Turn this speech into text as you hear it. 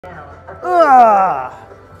Oh,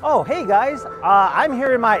 hey guys, I'm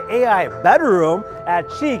here in my AI bedroom at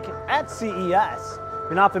CHiQ at CES. If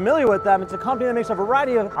you're not familiar with them, it's a company that makes a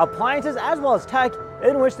variety of appliances as well as tech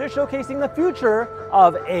in which they're showcasing the future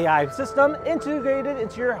of AI system integrated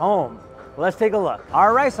into your home. Let's take a look.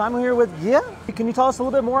 All right, so I'm here with Can you tell us a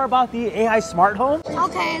little bit more about the AI smart home?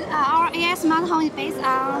 Okay, our AI smart home is based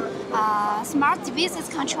on smart devices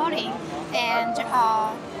controlling and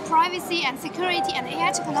privacy and security and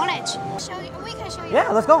AI technology. We can show you.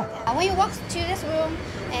 Yeah, let's go. When you walk to this room,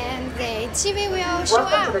 and the TV will show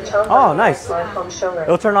up. Oh, nice.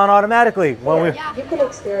 It'll turn on automatically when we. You can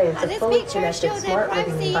experience a This fully picture connected shows the smart living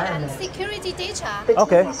privacy and environment. security data.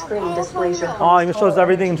 Okay. TV screen displays your Oh, it shows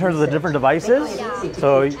everything in terms of the different devices.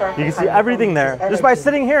 So you can see everything there. Just by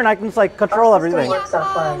sitting here and I can just like control everything. Works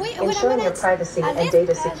offline, ensuring your privacy and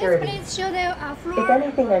data security. If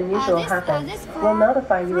anything unusual happens, we'll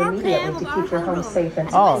notify you immediately to keep your home safe and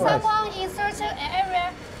secure. nice. Someone in certain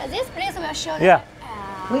area, this place will show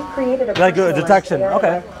We've created a like a detection. AI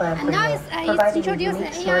Okay. life plan for And now you, it's providing a introduced unique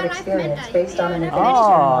an smart AI life experience manager. based on an advanced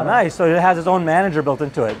Oh, nice. So it has its own manager built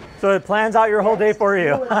into it. So it plans out your whole day for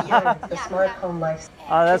you. the smart home lifestyle.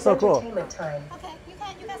 Oh, that's so cool. Okay, Entertainment time.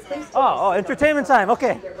 you can see. Oh, entertainment time.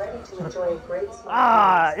 Okay. Get ready to enjoy a great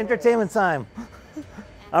smart Entertainment time.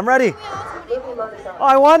 I'm ready. movie mode is on. Oh,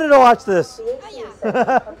 I wanted to watch this. The AC is set to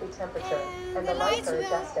the comfy temperature, and the lights are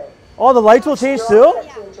adjusted. Oh, the lights will change too? You're all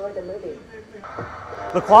set to enjoy the movie.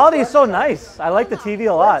 The quality is so nice. I like the TV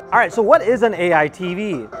a lot. All right, so what is an AI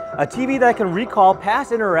TV? A TV that can recall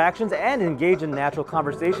past interactions and engage in natural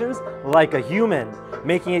conversations like a human,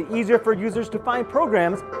 making it easier for users to find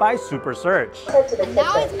programs by super search. Head to the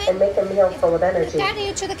Now it's kitchen and make a meal full of energy. Get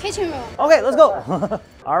you to the kitchen room. Okay, let's go.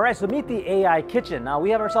 All right, so meet the AI kitchen. Now we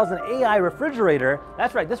have ourselves an AI refrigerator.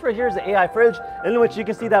 That's right, this right here is the AI fridge in which you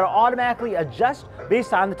can see that it'll automatically adjust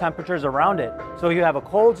based on the temperatures around it. So you have a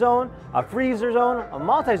cold zone, a freezer zone, a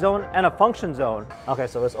multi-zone, and a function zone. Okay,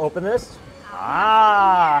 so let's open this.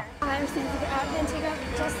 Everything can take up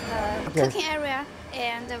just the cooking area,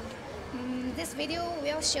 and this video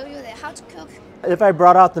will show you how to cook. If I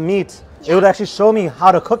brought out the meat, it would actually show me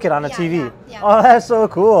how to cook it on a TV. Yeah. Oh, that's so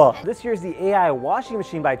cool. This here is the AI washing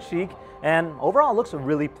machine by CHiQ, and overall it looks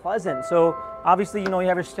really pleasant. So obviously, you know, you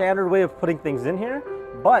have your standard way of putting things in here,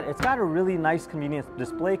 but it's got a really nice convenience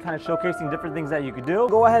display kind of showcasing different things that you could do.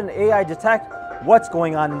 Go ahead and AI detect what's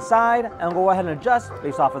going on inside and go ahead and adjust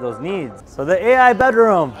based off of those needs. So the AI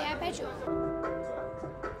bedroom. AI bedroom.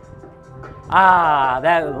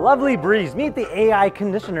 That lovely breeze. Meet the AI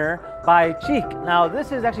conditioner by CHiQ. Now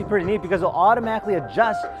this is actually pretty neat because it'll automatically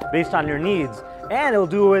adjust based on your needs, and it'll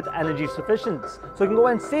do it with energy sufficiency. So it can go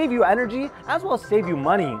ahead and save you energy as well as save you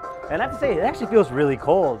money. And I have to say, it actually feels really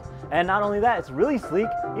cold. And not only that, it's really sleek.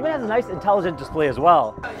 Even has a nice intelligent display as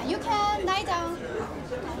well. You can lie down.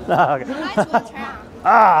 Okay. The lights will turn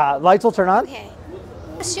on. Lights will turn on? Okay.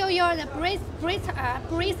 Show you the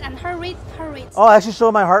breathe and heart rate. Oh, actually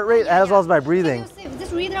show my heart rate as well as my breathing. So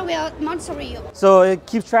this reader will monitor you. So it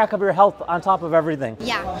keeps track of your health on top of everything.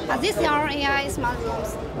 Yeah, this is our AI smart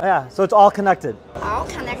rooms. Yeah, so it's all connected. All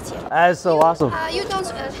connected. That is so awesome. You don't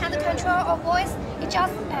hand control or voice. It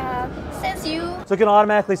just sense you. So it can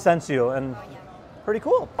automatically sense you, and pretty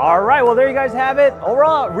cool. All right, well there you guys have it.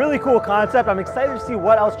 Overall, really cool concept. I'm excited to see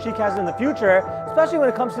what else CHiQ has in the future, especially when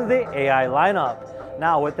it comes to the AI lineup.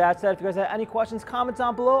 Now, with that said, if you guys have any questions, comment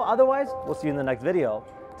down below. Otherwise, we'll see you in the next video.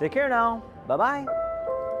 Take care now. Bye-bye.